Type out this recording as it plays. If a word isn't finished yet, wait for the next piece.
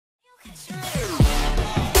What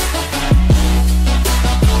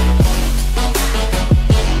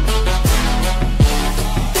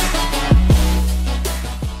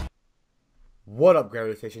up,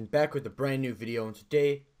 Gravity Station? Back with a brand new video, and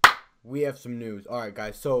today we have some news. Alright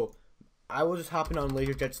guys, so I was just hopping on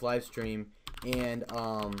LaserJet's live stream, and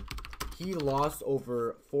he lost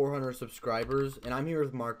over 400 subscribers, and I'm here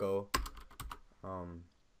with Marco. Alright,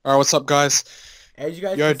 what's up, guys? As you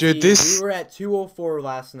guys Yo, can dude, see, we were at 204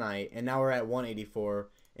 last night, and now we're at 184.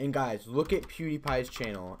 And guys, look at PewDiePie's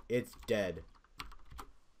channel. It's dead.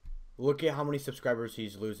 Look at how many subscribers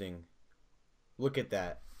he's losing. Look at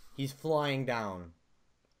that. He's flying down.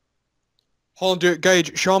 Hold on, dude.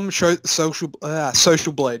 Gage, show him Social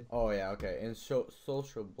Blade. Oh yeah, okay. And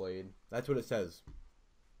Social Blade. That's what it says.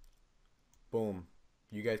 Boom.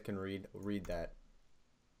 You guys can read that.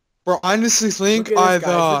 Bro, I honestly think Look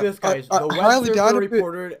at this, guys. The web highly server doubt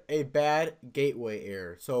reported a bad gateway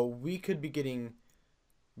error, so we could be getting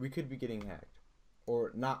hacked,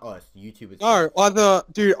 or not us. YouTube is. No,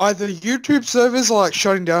 either YouTube servers are like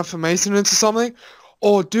shutting down for maintenance or something,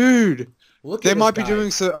 or dude, they might be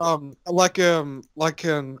doing so like an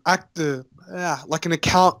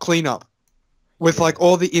account cleanup with like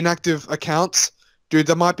all the inactive accounts, dude.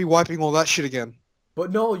 They might be wiping all that shit again.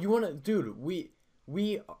 But no, you wanna, dude. We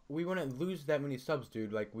wouldn't lose that many subs,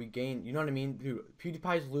 dude. Like, we gain, you know what I mean? Dude,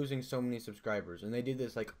 PewDiePie's losing so many subscribers, and they did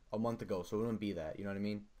this like a month ago, so it wouldn't be that, you know what I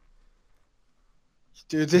mean?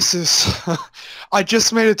 Dude, this is I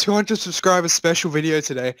just made a 200 subscriber special video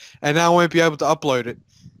today, and now I won't be able to upload it.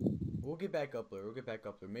 We'll get back up there.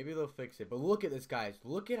 Maybe they'll fix it. But look at this, guys.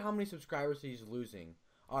 Look at how many subscribers he's losing.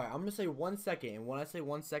 Alright, I'm gonna say 1 second, and when I say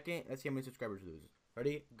 1 second, let's see how many subscribers he loses.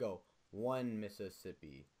 Ready? Go. 1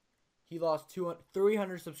 Mississippi. He lost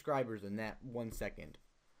 300 subscribers in that 1 second.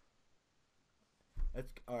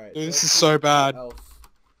 Alright. Dude, this is so bad.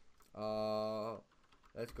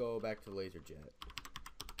 Let's go back to LaserJet.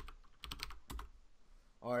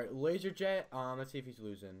 Alright, LaserJet, let's see if he's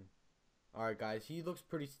losing. Alright guys, he looks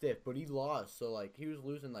pretty stiff, but he lost, so like, he was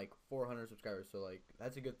losing like 400 subscribers, so like,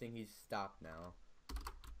 that's a good thing he's stopped now.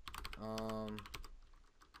 Go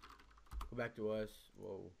back to us.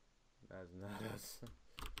 Whoa, that's not us.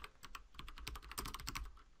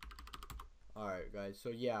 Alright guys, so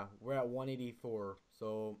yeah, we're at 184,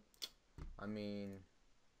 so, I mean,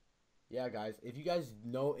 yeah guys, if you guys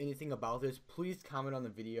know anything about this, please comment on the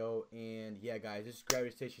video, and yeah guys, this is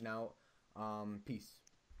Gravity Station out, peace.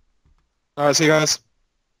 Alright, see you guys.